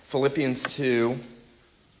Philippians 2,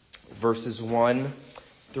 verses 1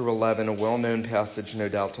 through 11, a well-known passage, no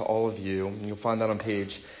doubt, to all of you. And you'll find that on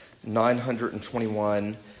page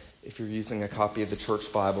 921 if you're using a copy of the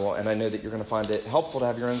Church Bible. And I know that you're going to find it helpful to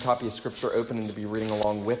have your own copy of Scripture open and to be reading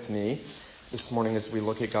along with me this morning as we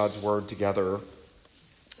look at God's Word together.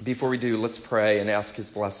 Before we do, let's pray and ask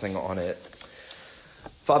His blessing on it.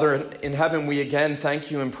 Father, in heaven, we again thank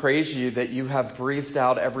you and praise you that you have breathed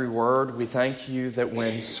out every word. We thank you that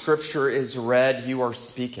when Scripture is read, you are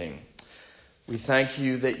speaking. We thank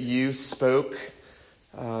you that you spoke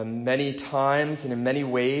many times and in many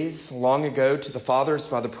ways long ago to the fathers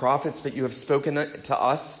by the prophets, but you have spoken to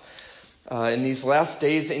us in these last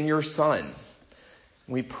days in your Son.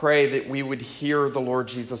 We pray that we would hear the Lord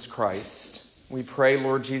Jesus Christ. We pray,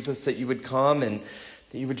 Lord Jesus, that you would come and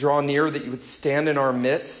that you would draw near, that you would stand in our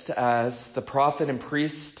midst as the prophet and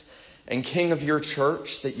priest and king of your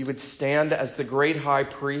church, that you would stand as the great high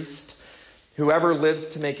priest, whoever lives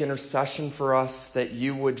to make intercession for us, that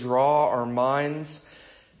you would draw our minds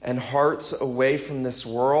and hearts away from this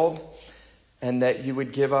world, and that you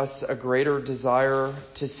would give us a greater desire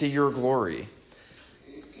to see your glory.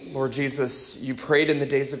 Lord Jesus, you prayed in the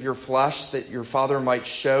days of your flesh that your Father might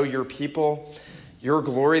show your people your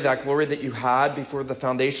glory, that glory that you had before the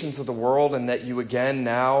foundations of the world and that you again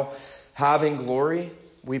now have in glory.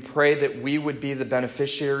 We pray that we would be the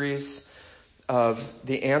beneficiaries of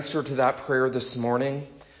the answer to that prayer this morning.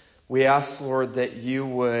 We ask, Lord, that you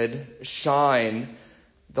would shine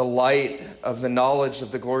the light of the knowledge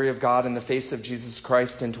of the glory of God in the face of Jesus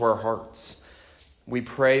Christ into our hearts. We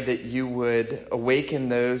pray that you would awaken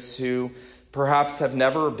those who perhaps have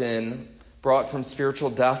never been brought from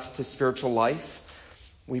spiritual death to spiritual life.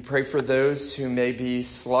 We pray for those who may be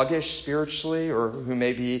sluggish spiritually or who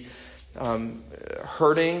may be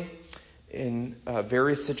hurting in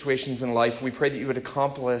various situations in life. We pray that you would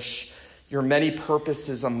accomplish your many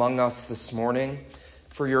purposes among us this morning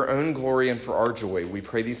for your own glory and for our joy. We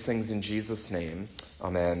pray these things in Jesus' name.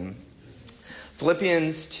 Amen.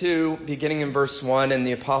 Philippians 2, beginning in verse 1, and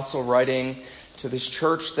the apostle writing to this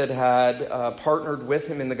church that had partnered with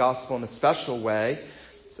him in the gospel in a special way,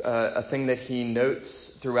 a thing that he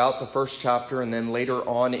notes throughout the first chapter and then later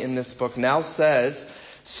on in this book, now says,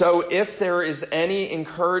 "So if there is any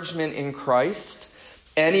encouragement in Christ,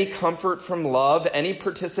 any comfort from love, any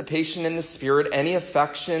participation in the Spirit, any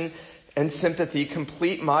affection and sympathy,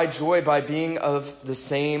 complete my joy by being of the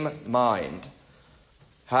same mind,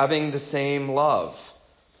 having the same love,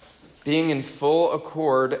 being in full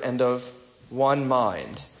accord and of one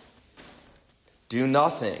mind. Do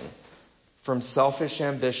nothing from selfish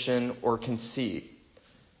ambition or conceit,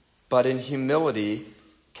 but in humility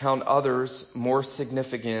count others more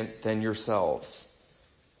significant than yourselves.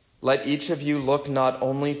 Let each of you look not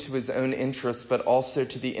only to his own interest, but also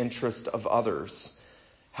to the interest of others.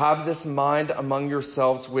 Have this mind among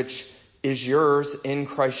yourselves, which is yours in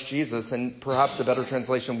Christ Jesus," and perhaps a better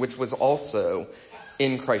translation, "which was also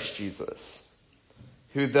in Christ Jesus,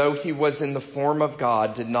 who though he was in the form of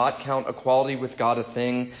God, did not count equality with God a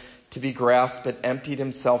thing to be grasped, but emptied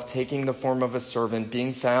himself, taking the form of a servant,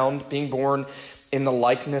 being born in the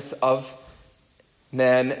likeness of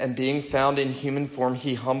men, and being found in human form,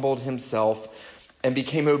 he humbled himself and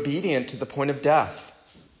became obedient to the point of death,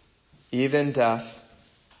 even death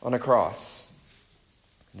on a cross.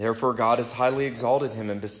 Therefore God has highly exalted him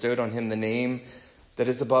and bestowed on him the name that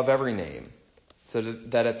is above every name, so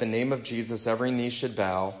that at the name of Jesus every knee should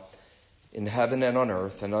bow, in heaven and on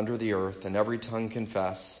earth and under the earth, and every tongue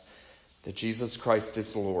confess that Jesus Christ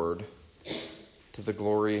is Lord, to the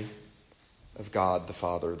glory of God the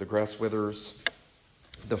Father." The grass withers,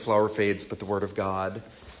 the flower fades, but the word of God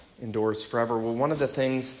endures forever. Well, one of the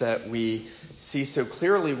things that we see so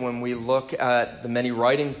clearly when we look at the many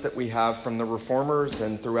writings that we have from the Reformers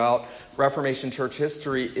and throughout Reformation church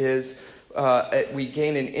history is we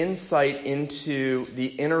gain an insight into the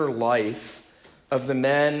inner life of the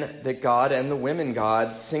men that God and the women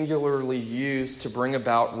God singularly used to bring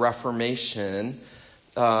about Reformation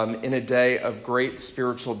in a day of great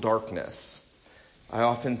spiritual darkness. I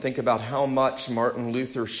often think about how much Martin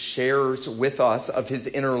Luther shares with us of his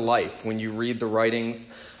inner life when you read the writings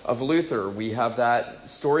of Luther. We have that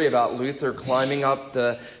story about Luther climbing up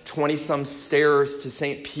the 20-some stairs to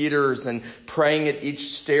St. Peter's and praying at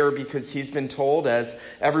each stair because he's been told, as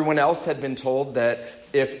everyone else had been told, that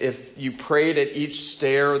if you prayed at each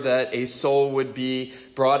stair that a soul would be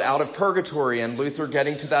brought out of purgatory. And Luther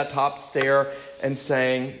getting to that top stair and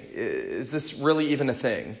saying, "Is this really even a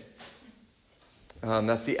thing?"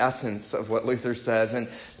 That's the essence of what Luther says.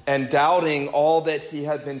 And doubting all that he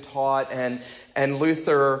had been taught, and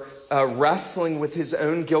Luther wrestling with his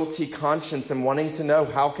own guilty conscience and wanting to know,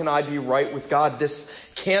 how can I be right with God? This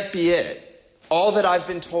can't be it. All that I've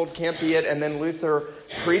been told can't be it. And then Luther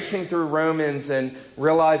preaching through Romans and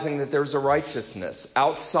realizing that there's a righteousness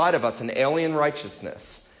outside of us, an alien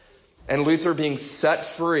righteousness. And Luther being set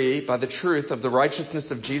free by the truth of the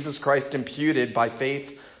righteousness of Jesus Christ imputed by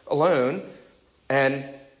faith alone. And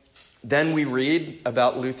then we read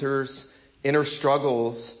about Luther's inner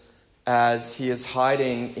struggles as he is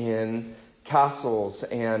hiding in castles,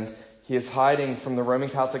 and he is hiding from the Roman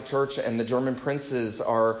Catholic Church, and the German princes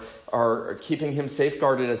are keeping him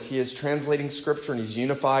safeguarded as he is translating Scripture, and he's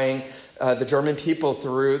unifying the German people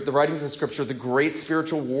through the writings of Scripture, the great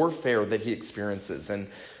spiritual warfare that he experiences, and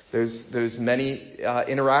those many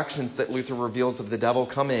interactions that Luther reveals of the devil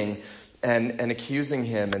coming and accusing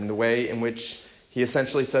him, and the way in which he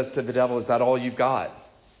essentially says to the devil, is that all you've got?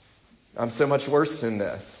 I'm so much worse than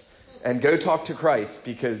this. And go talk to Christ,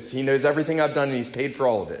 because he knows everything I've done and he's paid for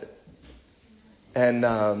all of it. And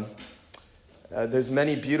there's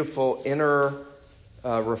many beautiful inner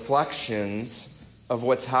reflections of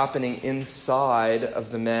what's happening inside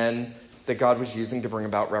of the men that God was using to bring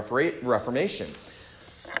about Reformation.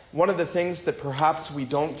 One of the things that perhaps we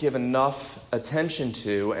don't give enough attention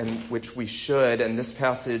to, and which we should, and this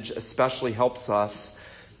passage especially helps us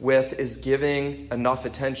with, is giving enough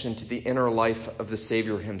attention to the inner life of the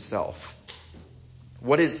Savior himself.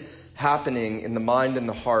 What is happening in the mind and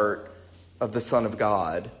the heart of the Son of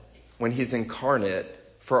God when he's incarnate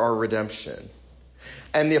for our redemption?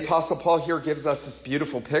 And the Apostle Paul here gives us this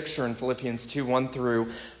beautiful picture in Philippians 2, 1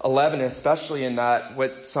 through 11, especially in that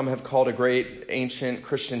what some have called a great ancient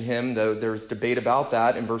Christian hymn, though there's debate about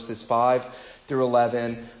that, in verses 5 through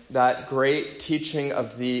 11, that great teaching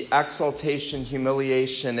of the exaltation,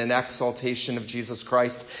 humiliation, and exaltation of Jesus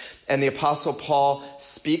Christ. And the Apostle Paul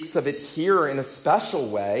speaks of it here in a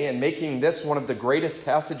special way, and making this one of the greatest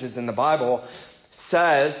passages in the Bible,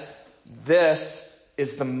 says, this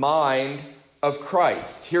is the mind of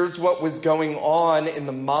Christ. Here's what was going on in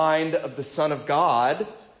the mind of the Son of God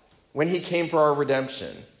when he came for our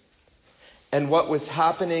redemption. And what was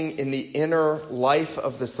happening in the inner life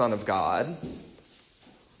of the Son of God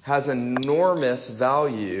has enormous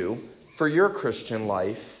value for your Christian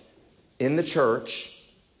life in the church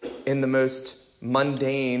in the most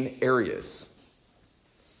mundane areas.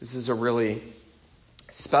 This is a really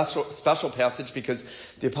special passage, because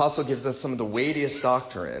the apostle gives us some of the weightiest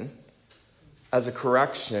doctrine as a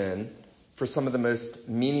correction for some of the most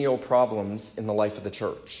menial problems in the life of the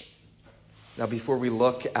church. Now, before we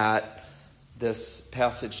look at this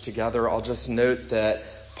passage together, I'll just note that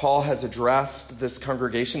Paul has addressed this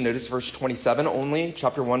congregation. Notice verse 27 only,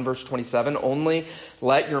 chapter 1, verse 27, only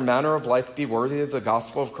let your manner of life be worthy of the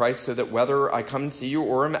gospel of Christ, so that whether I come and see you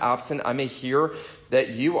or am absent, I may hear that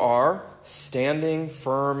you are standing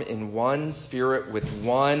firm in one spirit with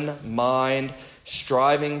one mind,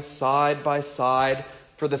 striving side by side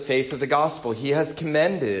for the faith of the gospel. He has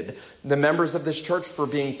commended the members of this church for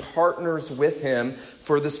being partners with him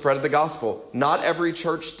for the spread of the gospel. Not every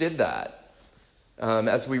church did that.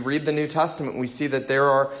 As we read the New Testament, we see that there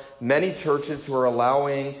are many churches who are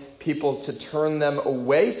allowing people to turn them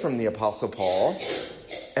away from the Apostle Paul,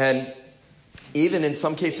 and even in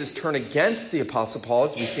some cases turn against the Apostle Paul,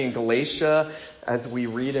 as we see in Galatia, as we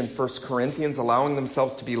read in 1 Corinthians, allowing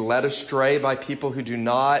themselves to be led astray by people who do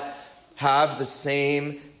not have the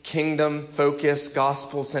same kingdom focus,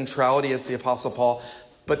 gospel centrality as the Apostle Paul.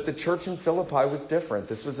 But the church in Philippi was different.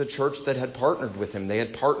 This was a church that had partnered with him. They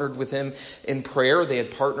had partnered with him in prayer. They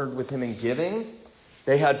had partnered with him in giving.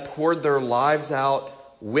 They had poured their lives out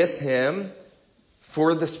with him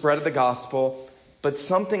for the spread of the gospel. But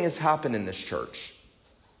something has happened in this church.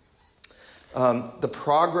 The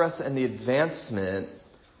progress and the advancement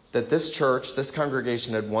that this church, this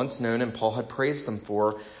congregation had once known and Paul had praised them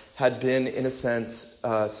for, had been, in a sense,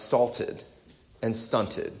 stalled and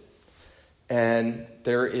stunted. And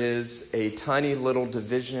there is a tiny little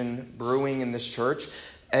division brewing in this church.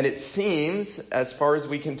 And it seems, as far as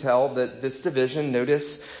we can tell, that this division,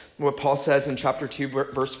 notice what Paul says in chapter 2,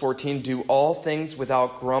 verse 14, do all things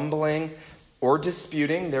without grumbling or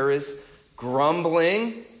disputing. There is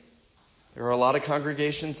grumbling. There are a lot of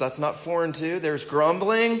congregations that's not foreign to. There's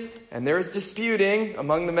grumbling and there's disputing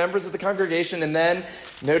among the members of the congregation. And then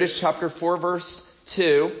notice chapter 4, verse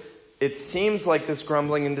 2. It seems like this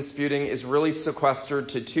grumbling and disputing is really sequestered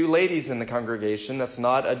to two ladies in the congregation. That's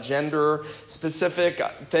not a gender-specific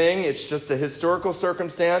thing. It's just a historical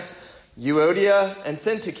circumstance, Euodia and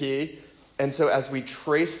Syntyche. And so as we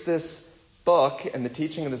trace this book and the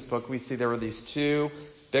teaching of this book, we see there were these two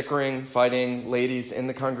bickering, fighting ladies in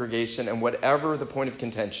the congregation, and whatever the point of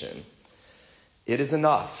contention, it is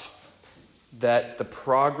enough that the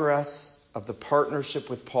progress of the partnership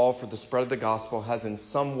with Paul for the spread of the gospel has in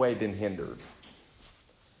some way been hindered.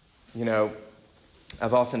 You know,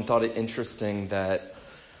 I've often thought it interesting that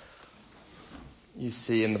you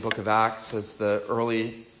see in the book of Acts as the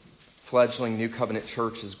early fledgling New Covenant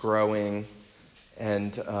church is growing,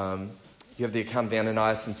 and you have the account of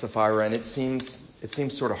Ananias and Sapphira, and it seems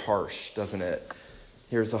sort of harsh, doesn't it?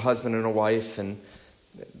 Here's a husband and a wife, and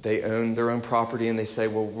they own their own property, and they say,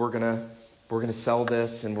 well, we're gonna sell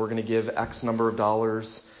this, and we're gonna give X number of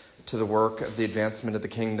dollars to the work of the advancement of the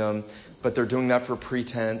kingdom. But they're doing that for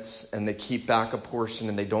pretense, and they keep back a portion,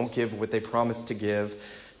 and they don't give what they promised to give,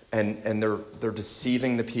 and they're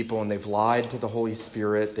deceiving the people, and they've lied to the Holy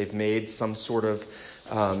Spirit. They've made some sort of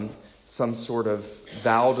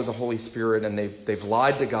vow to the Holy Spirit, and they've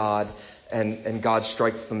lied to God, and God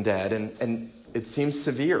strikes them dead, and it seems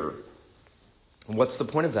severe. And what's the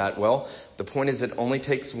point of that? Well, the point is it only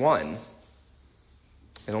takes one.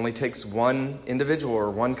 It only takes one individual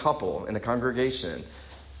or one couple in a congregation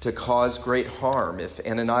to cause great harm. If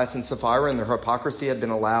Ananias and Sapphira and their hypocrisy had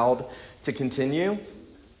been allowed to continue,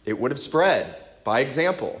 it would have spread by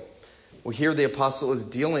example. Well, here the apostle is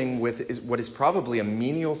dealing with what is probably a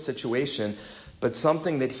menial situation, but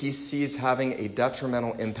something that he sees having a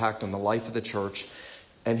detrimental impact on the life of the church.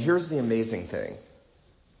 And here's the amazing thing.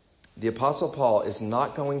 The apostle Paul is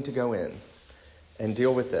not going to go in and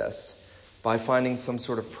deal with this by finding some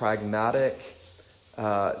sort of pragmatic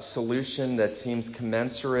solution that seems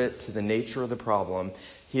commensurate to the nature of the problem.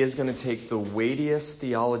 He is going to take the weightiest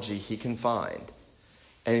theology he can find,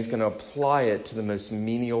 and he's going to apply it to the most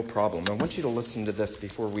menial problem. I want you to listen to this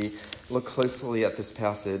before we look closely at this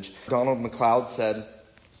passage. Donald MacLeod said,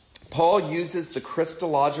 Paul uses the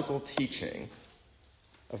Christological teaching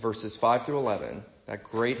of verses 5 through 11, that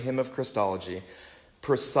great hymn of Christology,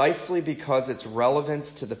 precisely because its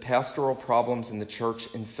relevance to the pastoral problems in the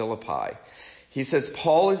church in Philippi. He says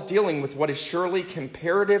Paul is dealing with what is surely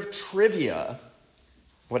comparative trivia.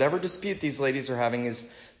 Whatever dispute these ladies are having is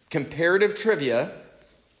comparative trivia.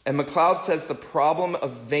 And MacLeod says the problem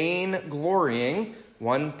of vain glorying.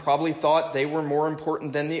 One probably thought they were more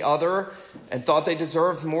important than the other and thought they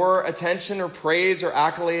deserved more attention or praise or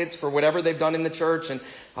accolades for whatever they've done in the church. And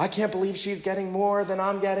I can't believe she's getting more than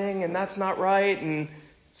I'm getting, and that's not right, and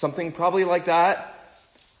something probably like that.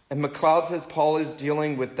 And MacLeod says Paul is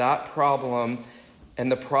dealing with that problem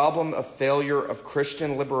and the problem of failure of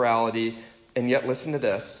Christian liberality. And yet, listen to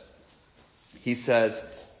this. He says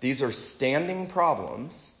these are standing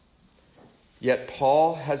problems, yet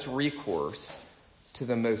Paul has recourse to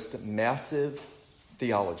the most massive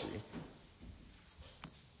theology.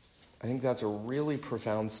 I think that's a really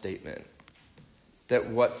profound statement, that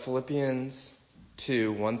what Philippians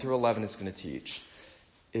 2, 1 through 11 is going to teach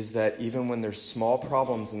is that even when there's small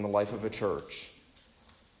problems in the life of a church,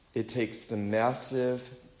 it takes the massive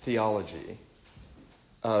theology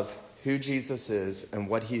of who Jesus is and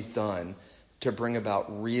what he's done to bring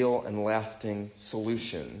about real and lasting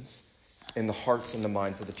solutions in the hearts and the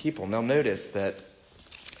minds of the people. Now notice that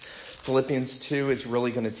Philippians 2 is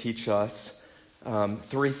really going to teach us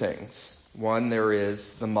three things. One, there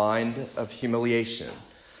is the mind of humiliation.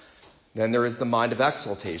 Then there is the mind of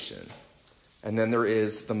exaltation. And then there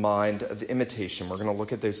is the mind of imitation. We're going to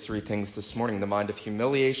look at those three things this morning. The mind of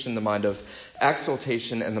humiliation, the mind of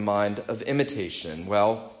exaltation, and the mind of imitation.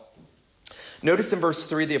 Well, notice in verse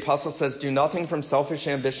 3, the apostle says, do nothing from selfish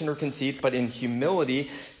ambition or conceit, but in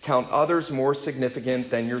humility count others more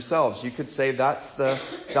significant than yourselves. You could say that's the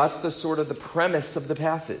sort of the premise of the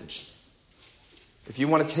passage. If you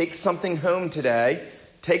want to take something home today,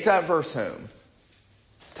 take that verse home.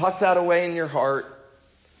 Tuck that away in your heart.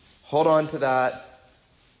 Hold on to that.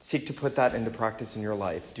 Seek to put that into practice in your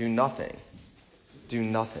life. Do nothing. Do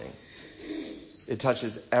nothing. It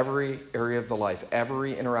touches every area of the life,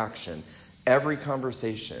 every interaction, every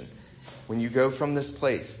conversation. When you go from this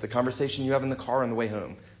place, the conversation you have in the car on the way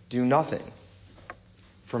home, do nothing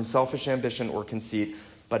from selfish ambition or conceit,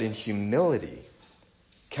 but in humility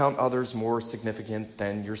count others more significant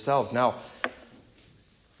than yourselves. Now,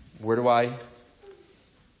 where do I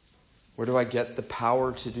get the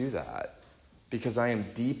power to do that? Because I am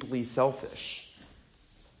deeply selfish.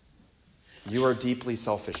 You are deeply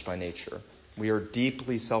selfish by nature. We are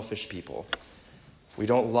deeply selfish people. We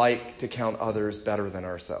don't like to count others better than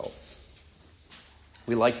ourselves.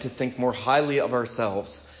 We like to think more highly of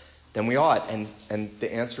ourselves than we ought. And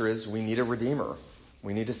the answer is we need a redeemer.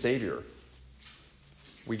 We need a savior.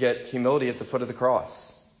 We get humility at the foot of the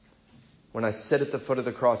cross. When I sit at the foot of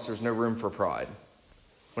the cross, there's no room for pride.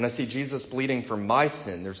 When I see Jesus bleeding for my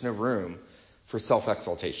sin, there's no room for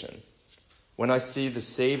self-exaltation. When I see the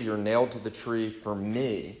Savior nailed to the tree for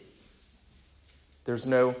me, there's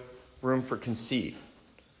no room for conceit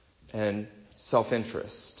and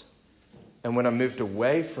self-interest. And when I'm moved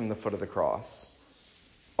away from the foot of the cross,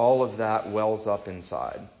 all of that wells up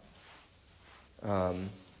inside.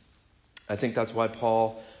 I think that's why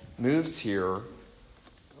Paul moves here,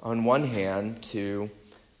 on one hand, to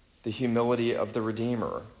the humility of the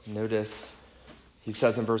Redeemer. Notice he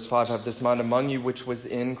says in verse 5, have this mind among you which was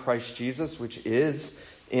in Christ Jesus, which is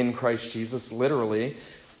in Christ Jesus, literally.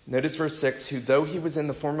 Notice verse 6, who though he was in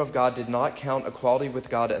the form of God, did not count equality with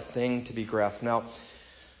God a thing to be grasped. Now,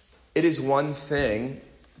 it is one thing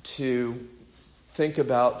to think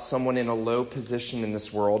about someone in a low position in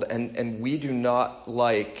this world, and we do not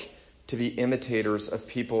like to be imitators of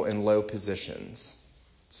people in low positions.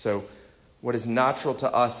 So what is natural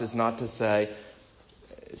to us is not to say,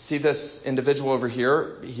 see this individual over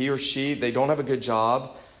here, he or she, they don't have a good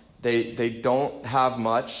job, they don't have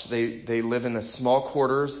much, they live in a small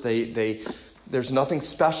quarters, there's nothing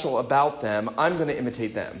special about them, I'm going to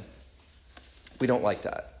imitate them. We don't like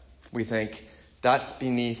that. We think, that's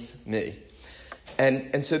beneath me.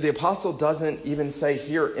 And so the apostle doesn't even say,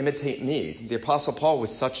 here, imitate me. The apostle Paul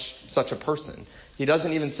was such a person. He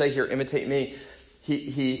doesn't even say, here, imitate me.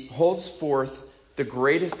 He holds forth the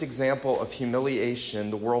greatest example of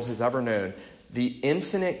humiliation the world has ever known. The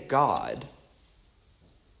infinite God,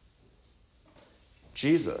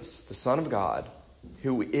 Jesus, the Son of God,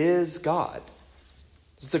 who is God.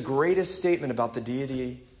 This is the greatest statement about the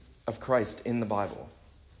deity of Christ in the Bible.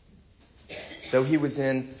 Though he was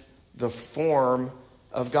in the form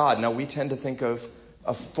of God. Now, we tend to think of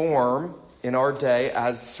a form in our day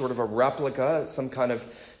as sort of a replica, some kind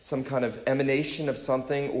of emanation of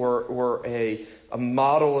something, or a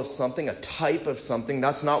model of something, a type of something.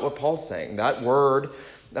 That's not what Paul's saying. That word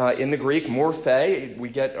in the Greek, morphe, we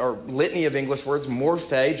get our litany of English words,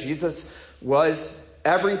 morphe. Jesus was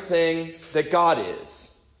everything that God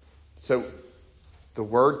is. So the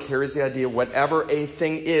word carries the idea, whatever a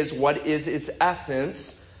thing is, what is its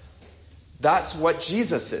essence, that's what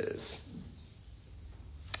Jesus is.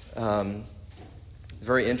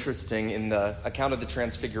 Very interesting in the account of the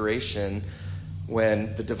Transfiguration,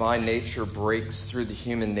 when the divine nature breaks through the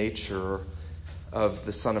human nature of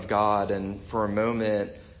the Son of God, and for a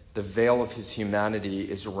moment the veil of his humanity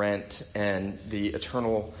is rent and the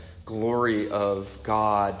eternal glory of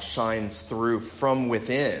God shines through from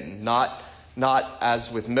within, not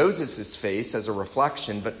as with Moses' face as a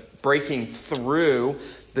reflection, but breaking through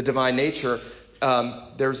the divine nature.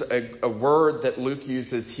 There's a word that Luke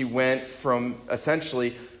uses. He went from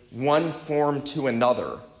essentially one form to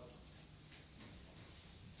another.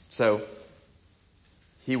 So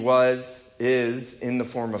he is in the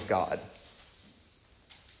form of God.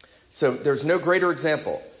 So there's no greater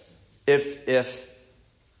example. If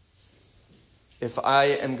I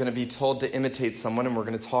am going to be told to imitate someone, and we're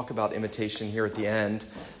going to talk about imitation here at the end,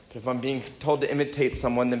 but if I'm being told to imitate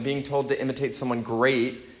someone, then being told to imitate someone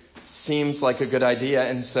great seems like a good idea.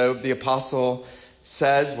 And so the apostle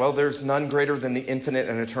says, well, there's none greater than the infinite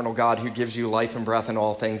and eternal God, who gives you life and breath in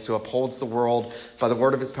all things, who upholds the world by the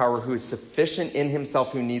word of his power, who is sufficient in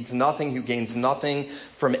himself, who needs nothing, who gains nothing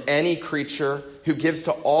from any creature, who gives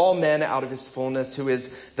to all men out of his fullness, who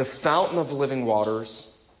is the fountain of living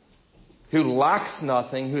waters, who lacks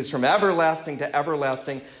nothing, who is from everlasting to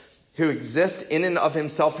everlasting, who exists in and of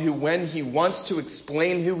himself, who, when he wants to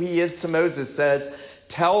explain who he is to Moses, says,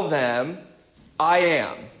 tell them, I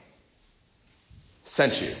am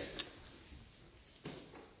sent you.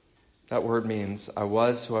 That word means I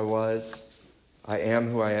was who I was, I am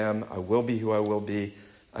who I am, I will be who I will be.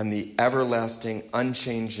 I'm the everlasting,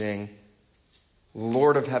 unchanging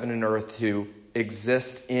Lord of heaven and earth who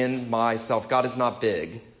exists in myself. God is not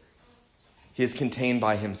big. He is contained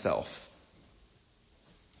by himself.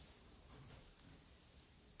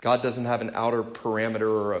 God doesn't have an outer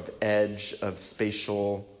parameter of edge of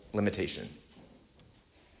spatial limitation.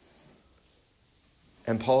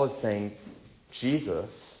 And Paul is saying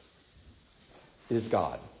Jesus is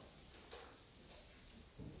God.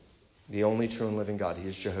 The only true and living God. He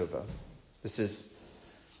is Jehovah. This is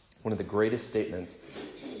one of the greatest statements.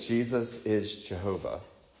 Jesus is Jehovah.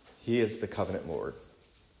 He is the covenant Lord.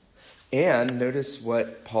 And notice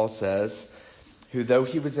what Paul says, who though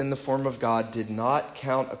he was in the form of God, did not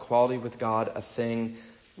count equality with God a thing,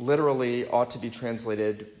 literally ought to be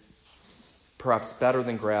translated perhaps better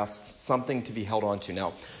than grasped, something to be held on to.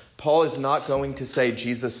 Now, Paul is not going to say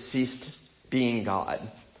Jesus ceased being God.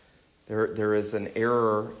 There is an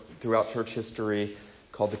error throughout church history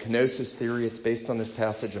called the kenosis theory. It's based on this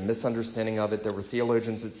passage, a misunderstanding of it. There were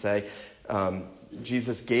theologians that say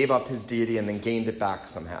Jesus gave up his deity and then gained it back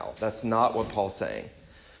somehow. That's not what Paul's saying.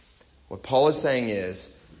 What Paul is saying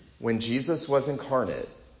is, when Jesus was incarnate,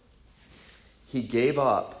 he gave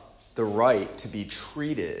up the right to be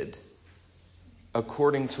treated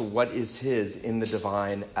according to what is his in the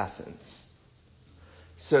divine essence.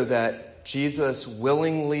 So that Jesus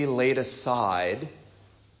willingly laid aside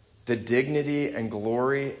the dignity and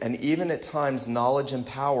glory and even at times knowledge and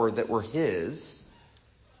power that were his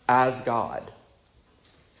as God.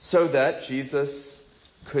 So that Jesus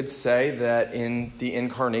could say that in the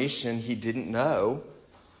incarnation he didn't know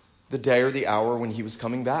the day or the hour when he was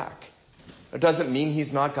coming back. It doesn't mean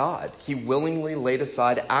he's not God. He willingly laid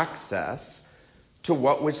aside access to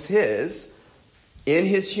what was his in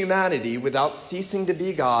his humanity without ceasing to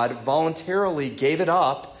be God, voluntarily gave it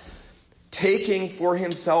up, taking for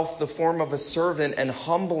himself the form of a servant and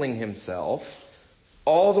humbling himself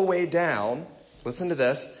all the way down, listen to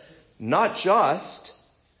this, not just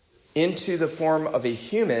into the form of a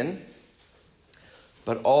human,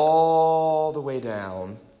 but all the way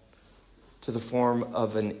down to the form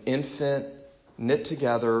of an infant knit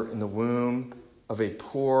together in the womb of a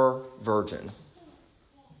poor virgin.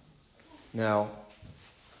 Now,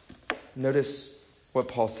 notice what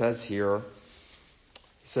Paul says here.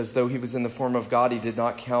 He says, though he was in the form of God, he did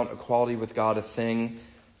not count equality with God a thing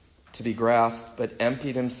to be grasped, but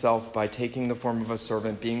emptied himself by taking the form of a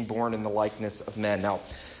servant, being born in the likeness of men. Now,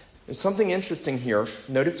 there's something interesting here.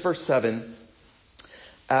 Notice verse 7.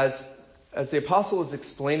 As the apostle is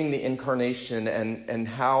explaining the incarnation and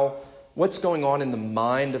what's going on in the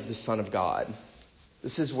mind of the Son of God,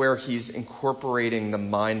 this is where he's incorporating the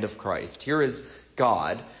mind of Christ. Here is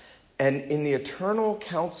God, and in the eternal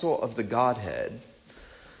counsel of the Godhead,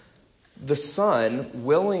 the Son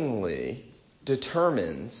willingly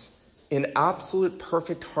determines in absolute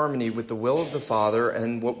perfect harmony with the will of the Father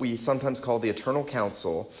and what we sometimes call the eternal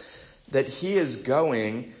counsel, that he is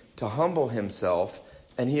going to humble himself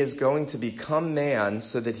and he is going to become man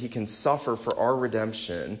so that he can suffer for our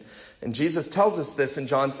redemption. And Jesus tells us this in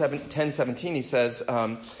John 10:17. He says,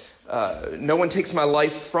 no one takes my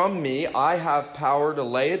life from me. I have power to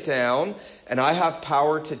lay it down, and I have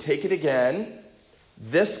power to take it again.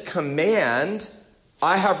 This command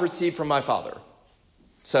I have received from my Father.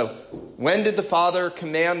 So, when did the Father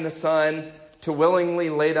command the Son to willingly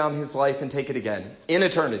lay down his life and take it again? In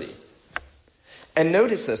eternity. And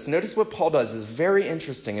notice this. Notice what Paul does is very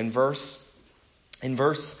interesting. In verse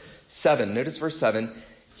 7, notice verse 7,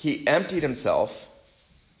 he emptied himself,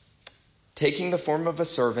 taking the form of a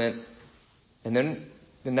servant, and then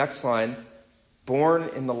the next line, born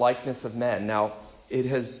in the likeness of men. Now, it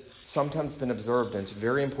has sometimes been observed, and it's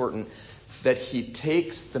very important, that he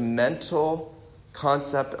takes the mental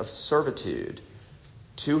concept of servitude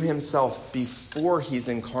to himself before he's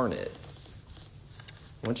incarnate.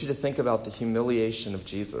 I want you to think about the humiliation of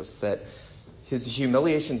Jesus, that his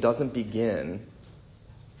humiliation doesn't begin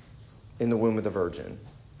in the womb of the virgin.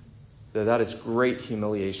 That is great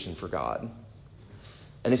humiliation for God.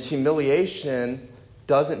 And his humiliation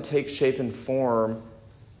doesn't take shape and form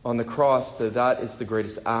on the cross, though that is the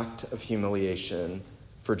greatest act of humiliation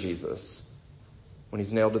for Jesus. When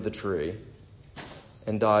he's nailed to the tree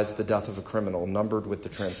and dies the death of a criminal, numbered with the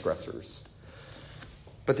transgressors.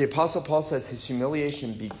 But the Apostle Paul says his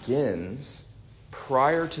humiliation begins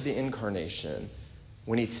prior to the incarnation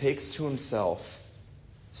when he takes to himself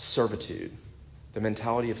servitude, the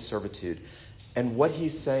mentality of servitude. And what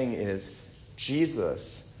he's saying is,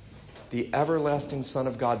 Jesus, the everlasting Son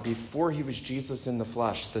of God, before he was Jesus in the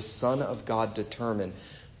flesh, the Son of God determined,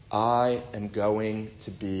 I am going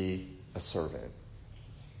to be a servant.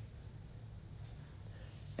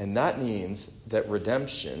 And that means that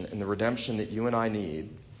redemption, and the redemption that you and I need,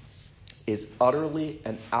 is utterly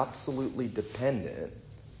and absolutely dependent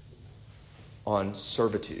on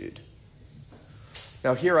servitude.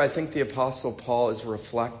 Now here I think the Apostle Paul is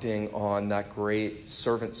reflecting on that great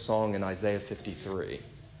servant song in Isaiah 53.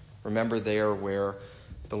 Remember there where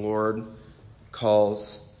the Lord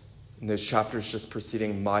calls, in those chapters just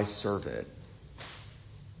preceding, my servant,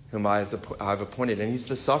 whom I've appointed. And he's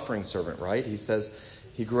the suffering servant, right? He says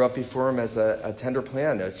he grew up before him as a tender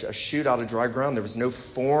plant, a shoot out of dry ground. There was no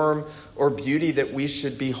form or beauty that we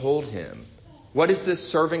should behold him. What is this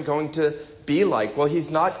servant going to be like? Well,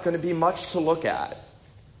 he's not going to be much to look at.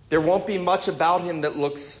 There won't be much about him that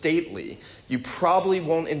looks stately. You probably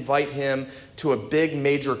won't invite him to a big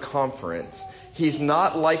major conference. He's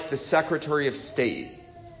not like the Secretary of State.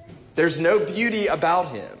 There's no beauty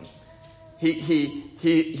about him.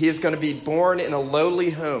 He is going to be born in a lowly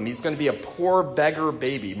home. He's going to be a poor beggar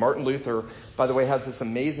baby. Martin Luther, by the way, has this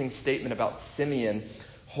amazing statement about Simeon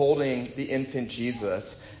holding the infant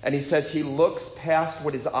Jesus. And he says he looks past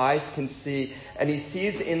what his eyes can see, and he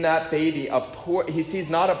sees in that baby he sees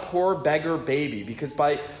not a poor beggar baby, because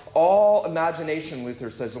by all imagination, Luther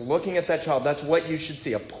says, looking at that child, that's what you should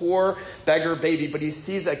see, a poor beggar baby. But he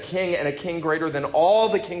sees a king, and a king greater than all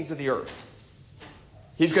the kings of the earth.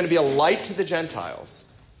 He's going to be a light to the Gentiles.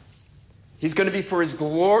 He's going to be for his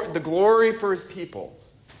the glory for his people.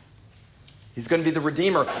 He's going to be the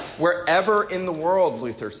Redeemer. Wherever in the world,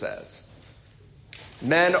 Luther says,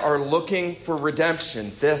 men are looking for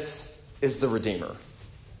redemption, this is the Redeemer.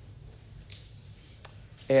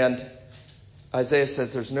 And Isaiah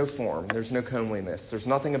says there's no form, there's no comeliness, there's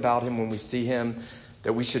nothing about him when we see him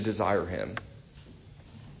that we should desire him.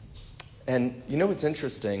 And you know what's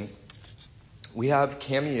interesting? We have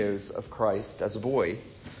cameos of Christ as a boy.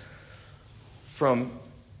 From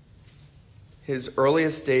his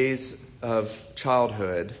earliest days of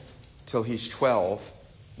childhood till he's 12,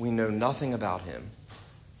 we know nothing about him.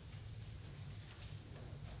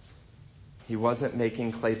 He wasn't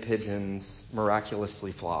making clay pigeons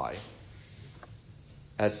miraculously fly,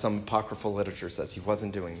 as some apocryphal literature says. He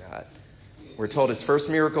wasn't doing that. We're told his first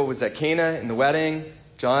miracle was at Cana in the wedding.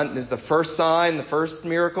 John is the first sign, the first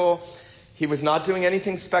miracle. He was not doing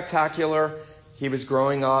anything spectacular. He was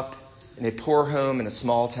growing up in a poor home in a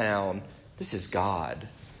small town. This is God.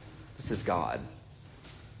 This is God.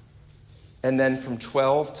 And then from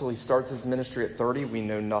 12 till he starts his ministry at 30, we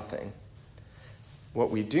know nothing. What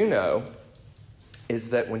we do know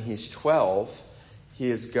is that when he's 12, he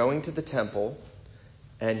is going to the temple,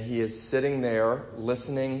 and he is sitting there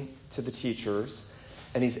listening to the teachers,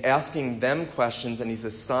 and he's asking them questions, and he's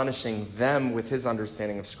astonishing them with his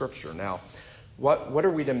understanding of Scripture. Now, what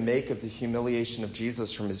are we to make of the humiliation of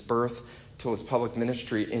Jesus from his birth till his public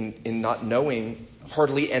ministry in not knowing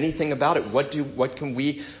hardly anything about it? What can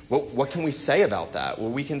we say about that?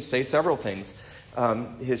 Well, we can say several things.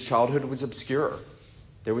 His childhood was obscure.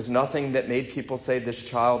 There was nothing that made people say this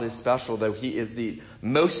child is special, though he is the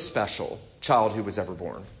most special child who was ever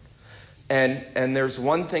born. And there's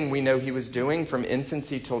one thing we know he was doing from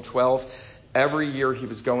infancy till 12. Every year he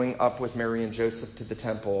was going up with Mary and Joseph to the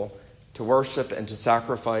temple to worship and to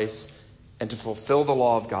sacrifice and to fulfill the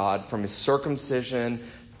law of God, from his circumcision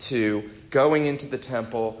to going into the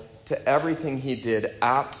temple to everything he did,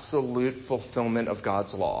 absolute fulfillment of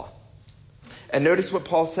God's law. And notice what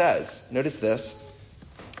Paul says. Notice this.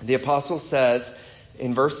 The apostle says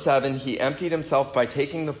in verse 7, he emptied himself by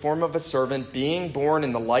taking the form of a servant, being born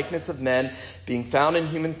in the likeness of men, being found in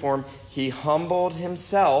human form. He humbled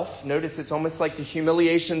himself. Notice it's almost like the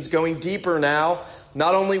humiliation's going deeper now.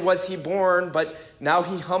 Not only was he born, but now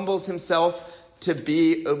he humbles himself to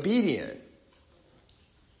be obedient.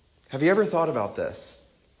 Have you ever thought about this?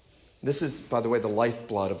 This is, by the way, the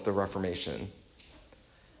lifeblood of the Reformation.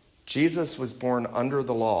 Jesus was born under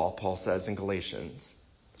the law, Paul says in Galatians,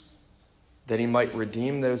 that he might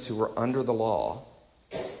redeem those who were under the law.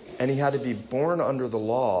 And he had to be born under the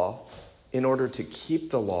law in order to keep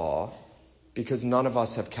the law, because none of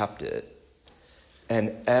us have kept it.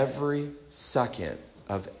 And every second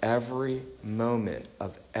of every moment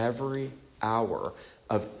of every hour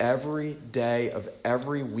of every day of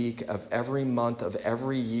every week of every month of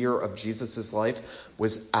every year of Jesus' life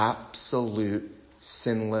was absolute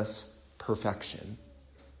sinless perfection.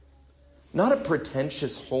 Not a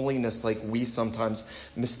pretentious holiness like we sometimes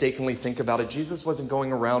mistakenly think about it. Jesus wasn't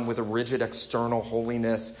going around with a rigid external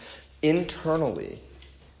holiness. Internally,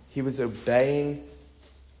 he was obeying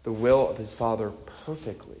the will of his Father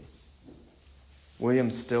perfectly. William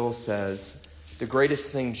Still says, the greatest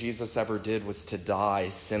thing Jesus ever did was to die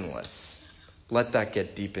sinless. Let that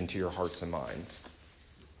get deep into your hearts and minds.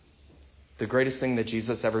 The greatest thing that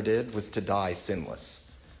Jesus ever did was to die sinless.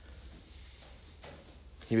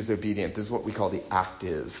 He was obedient. This is what we call the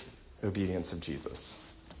active obedience of Jesus.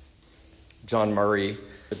 John Murray,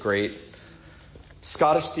 the great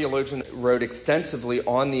Scottish theologian, wrote extensively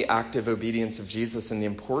on the active obedience of Jesus and the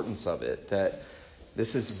importance of it, that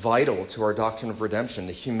this is vital to our doctrine of redemption.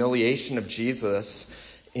 The humiliation of Jesus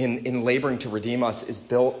in laboring to redeem us is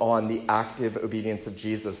built on the active obedience of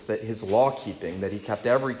Jesus, that his law-keeping, that he kept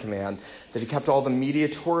every command, that he kept all the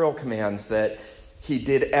mediatorial commands, that he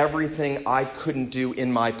did everything I couldn't do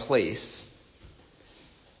in my place.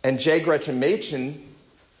 And J. Gresham Machen,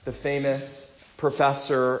 the famous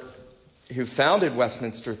professor who founded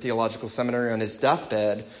Westminster Theological Seminary, on his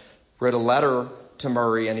deathbed, wrote a letter to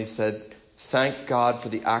Murray, and he said, "Thank God for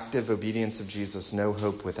the active obedience of Jesus, no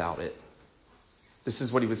hope without it." This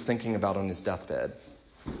is what he was thinking about on his deathbed.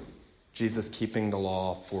 Jesus keeping the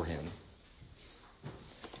law for him.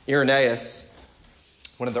 Irenaeus,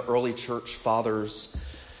 one of the early church fathers,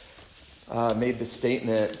 made the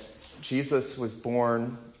statement, Jesus was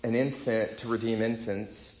born an infant to redeem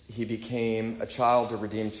infants. He became a child to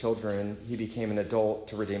redeem children. He became an adult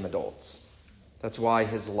to redeem adults. That's why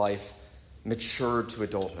his life matured to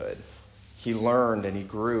adulthood. He learned and he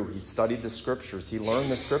grew. He studied the scriptures. He learned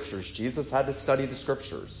the scriptures. Jesus had to study the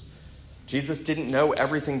scriptures. Jesus didn't know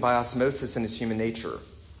everything by osmosis in his human nature.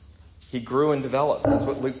 He grew and developed. That's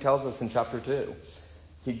what Luke tells us in chapter 2.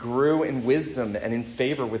 He grew in wisdom and in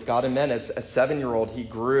favor with God and men. As a 7-year-old, he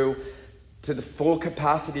grew to the full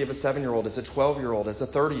capacity of a 7-year-old, as a 12-year-old, as a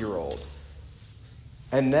 30-year-old.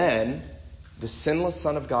 And then the sinless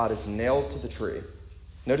Son of God is nailed to the tree.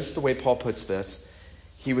 Notice the way Paul puts this.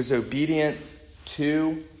 He was obedient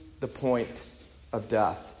to the point of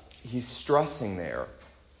death. He's stressing there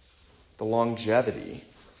the longevity.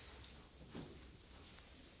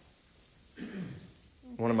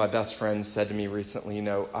 One of my best friends said to me recently,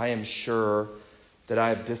 I am sure that I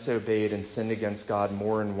have disobeyed and sinned against God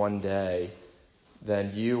more in one day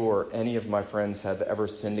than you or any of my friends have ever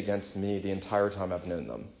sinned against me the entire time I've known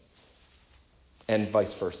them. And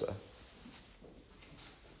vice versa.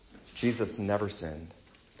 Jesus never sinned.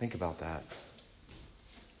 Think about that.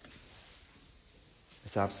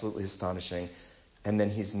 It's absolutely astonishing. And then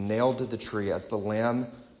he's nailed to the tree as the lamb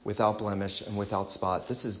without blemish and without spot.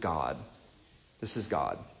 This is God. This is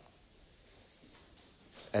God.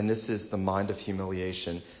 And this is the mind of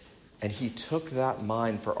humiliation. And he took that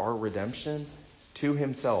mind for our redemption to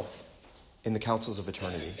himself in the councils of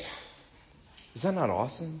eternity. Is that not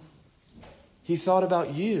awesome? He thought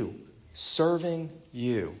about you, serving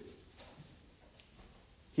you.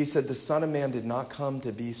 He said the Son of Man did not come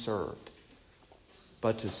to be served,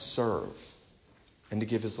 but to serve and to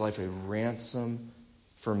give his life a ransom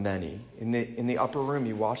for many. In the upper room,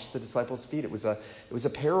 he washed the disciples' feet. It was a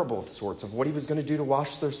parable of sorts of what he was going to do to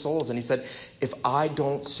wash their souls. And he said, if I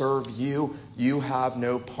don't serve you, you have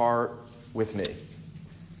no part with me.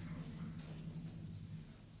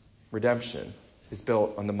 Redemption is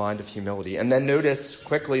built on the mind of humility. And then notice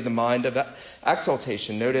quickly the mind of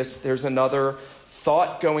exaltation. Notice there's another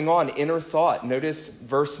thought going on, inner thought. Notice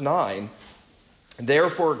verse 9.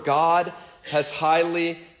 Therefore God has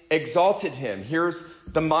highly exalted him. Here's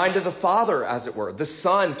the mind of the Father, as it were. The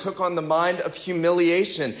Son took on the mind of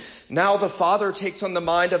humiliation. Now the Father takes on the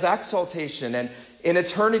mind of exaltation. And in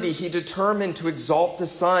eternity, he determined to exalt the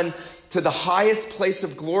Son to the highest place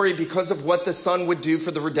of glory because of what the Son would do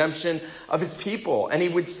for the redemption of his people. And he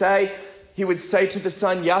would say to the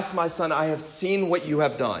Son, yes, my Son, I have seen what you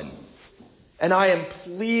have done. And I am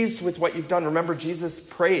pleased with what you've done. Remember, Jesus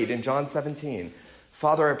prayed in John 17,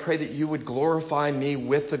 Father, I pray that you would glorify me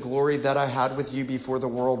with the glory that I had with you before the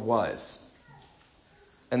world was.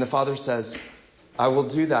 And the Father says, I will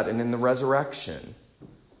do that. And in the resurrection,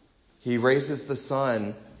 he raises the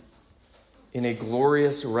Son in a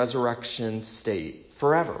glorious resurrection state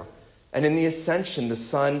forever. And in the ascension, the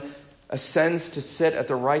Son ascends to sit at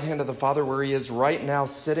the right hand of the Father, where he is right now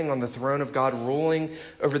sitting on the throne of God, ruling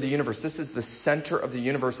over the universe. This is the center of the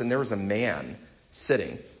universe, and there is a man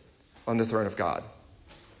sitting on the throne of God.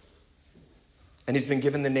 And he's been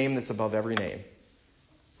given the name that's above every name.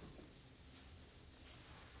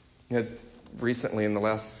 Recently, in the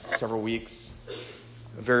last several weeks,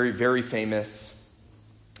 a very, very famous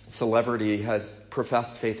celebrity has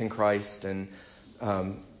professed faith in Christ and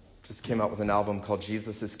just came out with an album called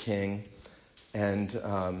Jesus is King. And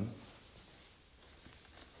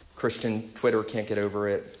Christian Twitter can't get over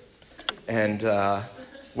it. And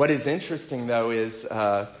what is interesting, though, is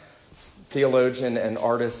theologian and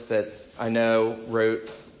artist that I know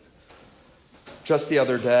wrote just the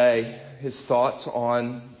other day his thoughts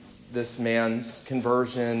on this man's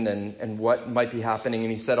conversion and what might be happening.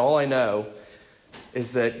 And he said, all I know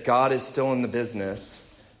is that God is still in the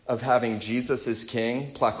business of having Jesus is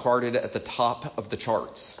King placarded at the top of the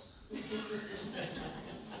charts.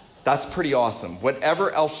 That's pretty awesome.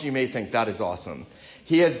 Whatever else you may think, that is awesome.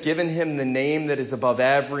 He has given him the name that is above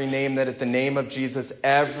every name, that at the name of Jesus,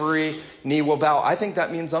 every knee will bow. I think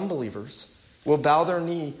that means unbelievers will bow their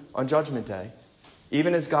knee on Judgment Day.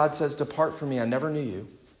 Even as God says, depart from me, I never knew you.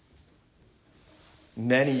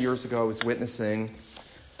 Many years ago, I was witnessing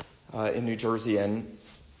in New Jersey, and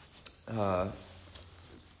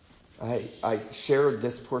I shared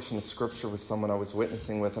this portion of Scripture with someone I was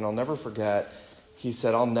witnessing with, and I'll never forget, he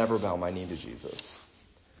said, I'll never bow my knee to Jesus.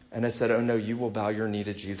 And I said, oh no, you will bow your knee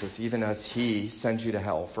to Jesus, even as he sends you to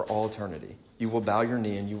hell for all eternity. You will bow your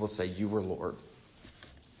knee and you will say, you are Lord.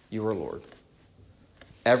 You are Lord.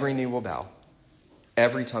 Every knee will bow.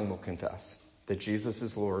 Every tongue will confess that Jesus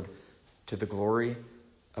is Lord to the glory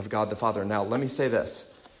of God the Father. Now, let me say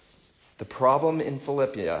this. The problem in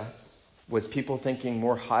Philippi was people thinking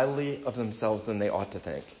more highly of themselves than they ought to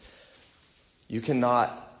think. You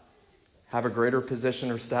cannot have a greater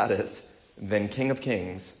position or status than King of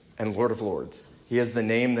Kings and Lord of Lords. He has the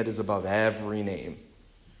name that is above every name.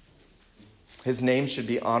 His name should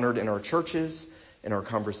be honored in our churches, in our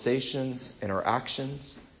conversations, in our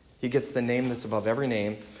actions. He gets the name that's above every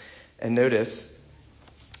name. And notice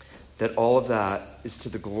that all of that is to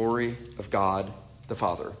the glory of God the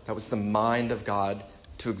Father. That was the mind of God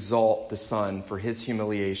to exalt the Son for his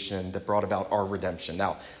humiliation that brought about our redemption.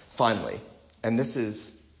 Now, finally, and this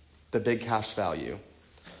is the big cash value,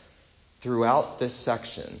 throughout this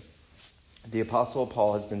section, the Apostle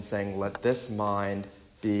Paul has been saying, let this mind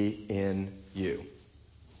be in you.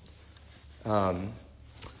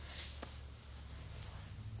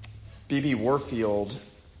 B.B. Warfield,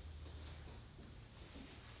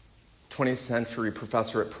 20th century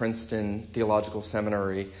professor at Princeton Theological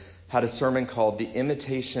Seminary, had a sermon called The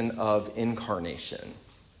Imitation of Incarnation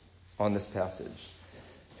on this passage.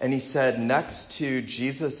 And he said, next to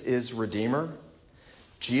Jesus is Redeemer,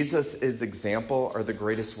 Jesus is example are the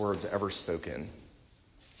greatest words ever spoken.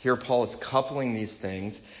 Here Paul is coupling these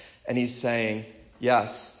things, and he's saying,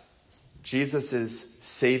 yes, Jesus is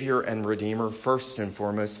Savior and Redeemer first and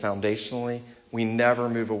foremost, foundationally. We never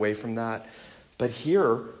move away from that. But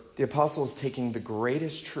here, the apostle is taking the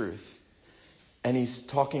greatest truth, and he's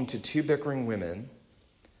talking to two bickering women,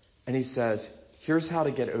 and he says, here's how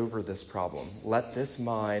to get over this problem. Let this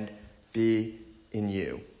mind be in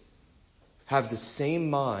you. Have the same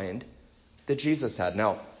mind that Jesus had.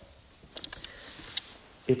 Now,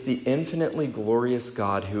 if the infinitely glorious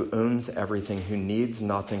God who owns everything, who needs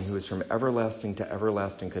nothing, who is from everlasting to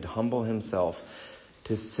everlasting, could humble himself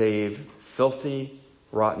to save filthy,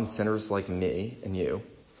 rotten sinners like me and you,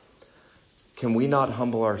 can we not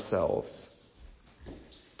humble ourselves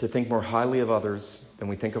to think more highly of others than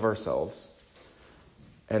we think of ourselves,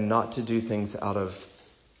 and not to do things out of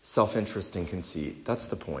self-interest and conceit? That's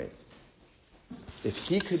the point. If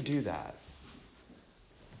he could do that,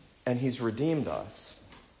 and he's redeemed us,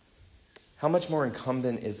 how much more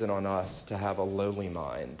incumbent is it on us to have a lowly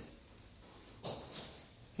mind?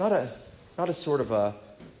 Not a sort of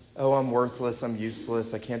I'm worthless, I'm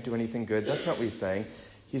useless, I can't do anything good. That's not what he's saying.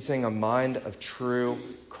 He's saying a mind of true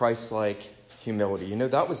Christ-like humility. You know,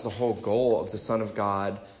 that was the whole goal of the Son of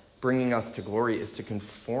God bringing us to glory, is to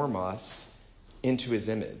conform us into his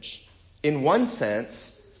image. In one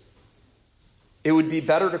sense, it would be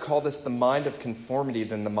better to call this the mind of conformity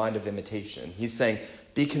than the mind of imitation. He's saying,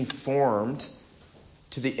 be conformed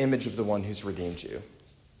to the image of the one who's redeemed you.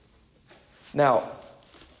 Now,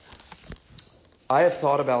 I have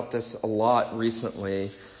thought about this a lot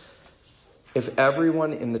recently. If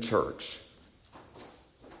everyone in the church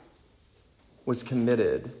was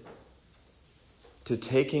committed to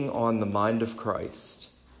taking on the mind of Christ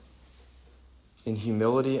in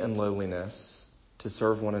humility and lowliness to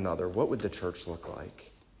serve one another, what would the church look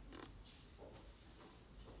like?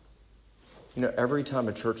 You know, every time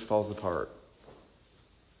a church falls apart,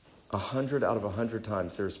 100 out of 100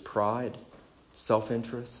 times there's pride,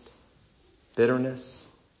 self-interest, bitterness,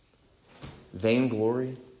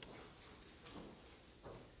 vainglory.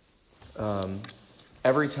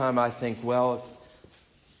 Every time I think, well,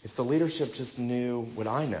 if the leadership just knew what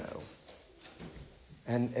I know,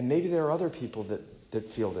 and maybe there are other people that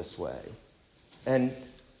feel this way, and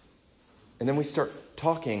then we start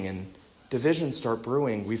talking and divisions start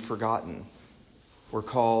brewing, we've forgotten. We're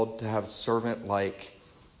called to have servant-like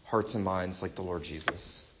hearts and minds like the Lord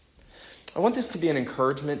Jesus. I want this to be an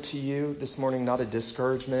encouragement to you this morning, not a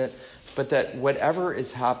discouragement, but that whatever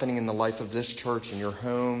is happening in the life of this church, in your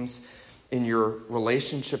homes, in your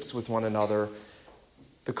relationships with one another,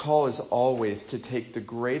 the call is always to take the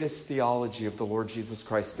greatest theology of the Lord Jesus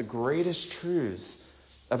Christ, the greatest truths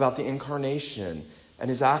about the incarnation and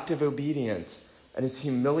his active obedience and his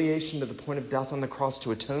humiliation to the point of death on the cross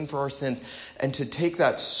to atone for our sins, and to take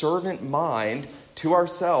that servant mind to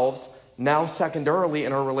ourselves, now secondarily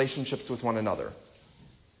in our relationships with one another.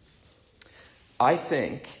 I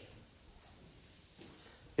think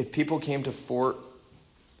if people came to Fort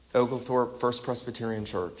Oglethorpe First Presbyterian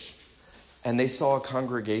Church and they saw a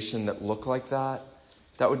congregation that looked like that,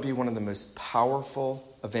 that would be one of the most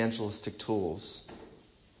powerful evangelistic tools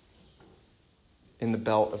in the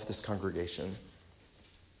belt of this congregation.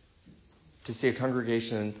 To see a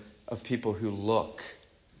congregation of people who look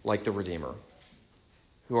like the Redeemer,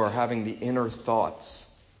 who are having the inner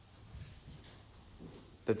thoughts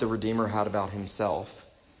that the Redeemer had about himself,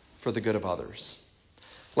 for the good of others.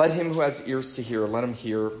 Let him who has ears to hear, let him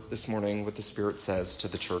hear this morning what the Spirit says to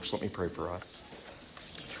the church. Let me pray for us.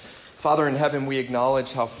 Father in heaven, we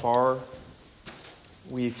acknowledge how far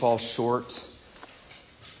we fall short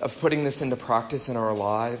of putting this into practice in our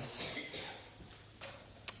lives.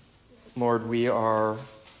 Lord, we are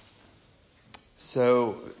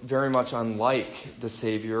so very much unlike the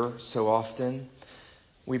Savior so often.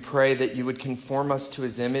 We pray that you would conform us to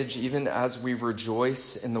his image, even as we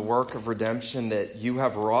rejoice in the work of redemption that you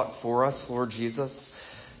have wrought for us, Lord Jesus.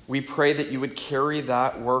 We pray that you would carry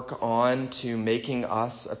that work on to making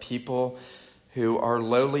us a people who are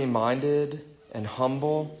lowly minded and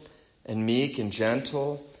humble and meek and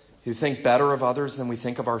gentle, who think better of others than we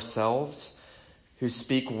think of ourselves, who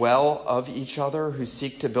speak well of each other, who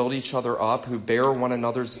seek to build each other up, who bear one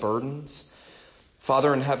another's burdens.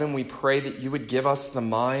 Father in heaven, we pray that you would give us the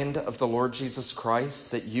mind of the Lord Jesus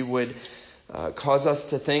Christ, that you would cause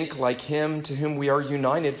us to think like him to whom we are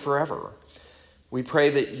united forever. We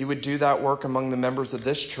pray that you would do that work among the members of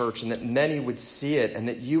this church and that many would see it and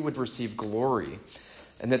that you would receive glory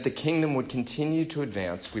and that the kingdom would continue to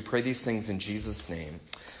advance. We pray these things in Jesus' name.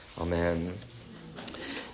 Amen.